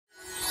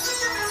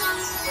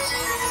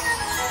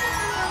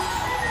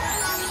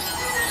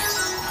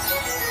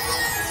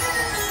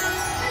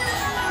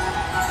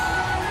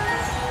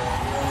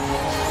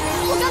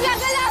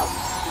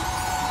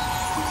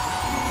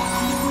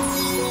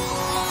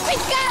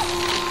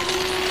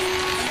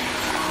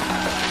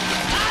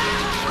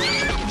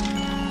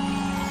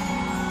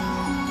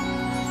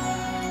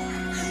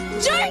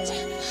George!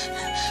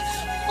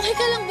 Okay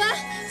ka lang ba?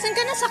 Saan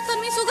ka nasaktan?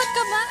 May sugat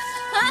ka ba?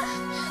 Ha?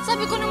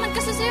 Sabi ko naman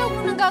kasi sa'yo, huwag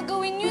mo nang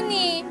gagawin yun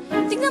eh.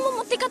 Tignan mo,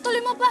 munti ka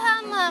tuloy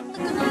mapahamak.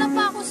 Nagkanala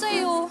pa ako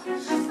sa'yo.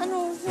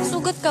 Ano,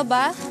 sugat ka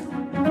ba?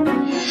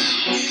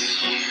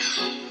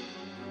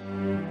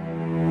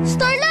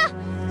 Starla!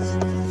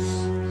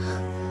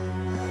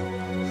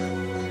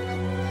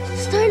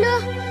 Starla!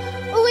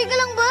 Okay ka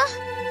lang ba?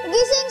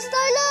 Gising,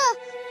 Starla!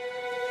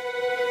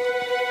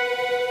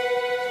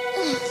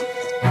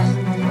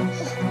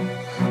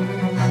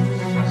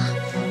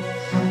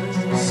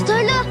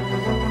 Starla!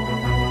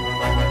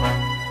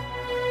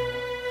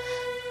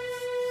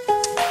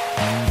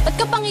 Ba't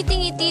ka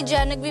pangiti-ngiti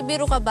dyan?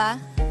 Nagbibiro ka ba?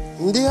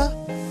 Hindi ha.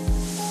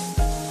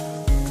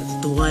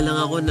 Natutuwa lang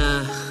ako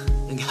na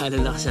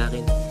nag-aalala ka sa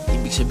akin.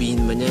 Ibig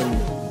sabihin man yan,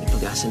 may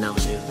pag-asa na ako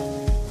sa'yo.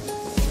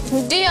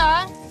 Hindi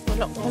ah.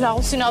 Wala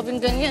akong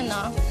sinabing ganyan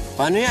ah.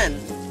 Paano yan?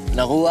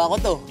 Nakuha ko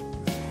to.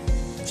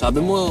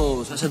 Sabi mo,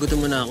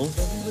 sasagutin mo na ako.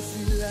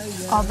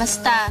 Oh,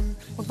 basta.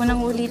 Huwag mo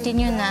nang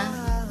ulitin yun ah.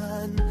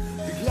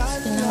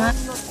 Sige na nga.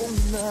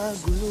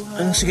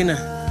 Ano, sige na.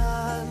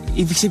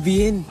 Ibig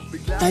sabihin,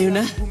 tayo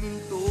na.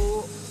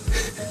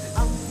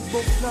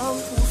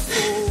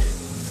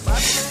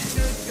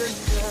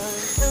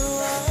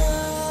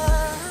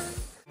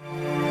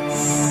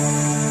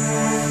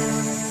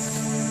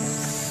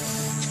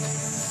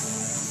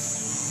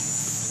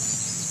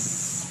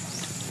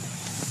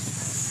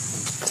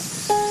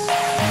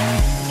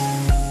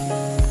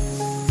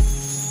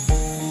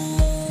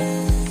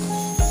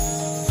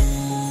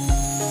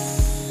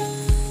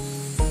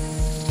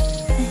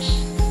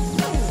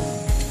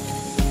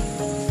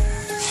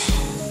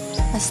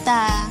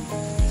 Basta,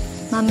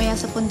 mamaya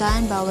sa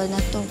pundahan, bawal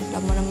na to.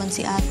 Alam mo naman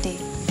si ate.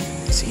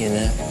 Sige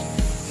na.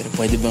 Pero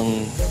pwede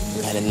bang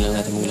kailan lang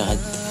natin maglakad?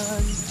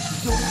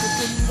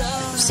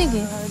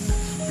 Sige.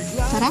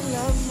 Tara.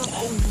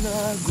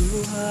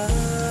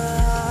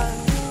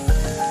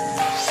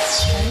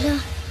 Ala,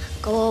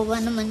 kawawa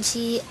naman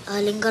si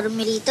Aling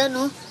Carmelita,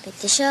 no?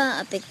 Pati siya,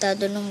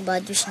 apektado ng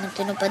bad wish na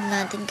tinupad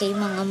natin kay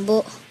Mang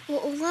Ambo.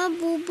 Oo nga,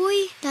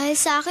 Buboy. Dahil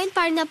sa akin,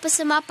 parang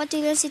napasama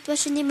pati ng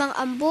sitwasyon ni Mang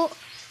Ambo.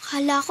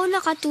 Kala ko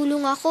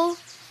nakatulong ako,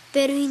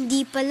 pero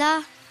hindi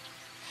pala.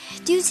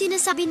 Ito yung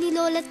sinasabi ni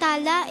Lola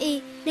Tala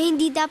na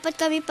hindi dapat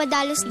kami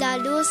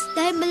padalos-dalos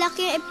dahil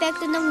malaki ang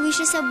epekto ng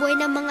wishes sa buhay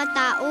ng mga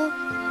tao.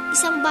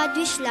 Isang bad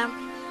wish lang,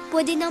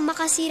 pwede nang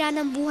makasira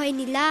ng buhay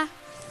nila.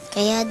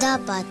 Kaya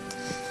dapat,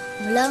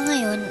 mula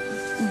ngayon,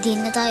 hindi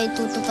na tayo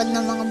tutupad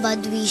ng mga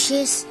bad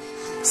wishes.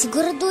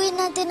 Siguraduhin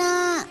natin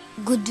na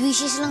good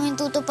wishes lang yung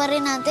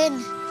tutuparin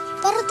natin.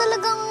 Para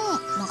talagang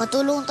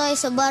makatulong tayo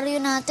sa baryo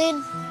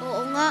natin.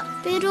 Oo nga,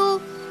 pero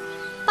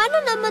paano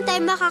naman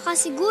tayo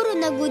makakasiguro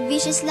na good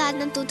wishes lahat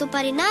ng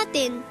tutuparin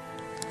natin?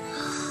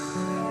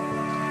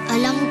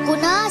 Alam ko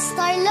na,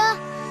 Starla.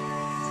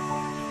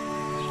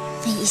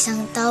 May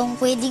isang taong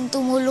pwedeng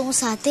tumulong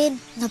sa atin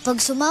na pag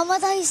sumama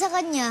tayo sa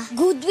kanya,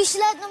 good wish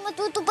lahat na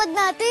matutupad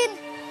natin.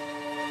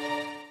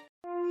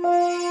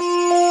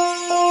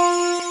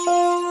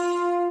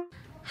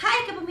 Hi,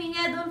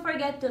 Kapamilya! Don't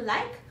forget to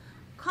like,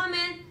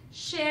 comment,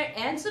 share,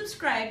 and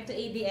subscribe to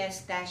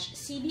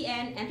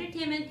ABS-CBN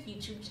Entertainment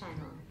YouTube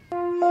channel.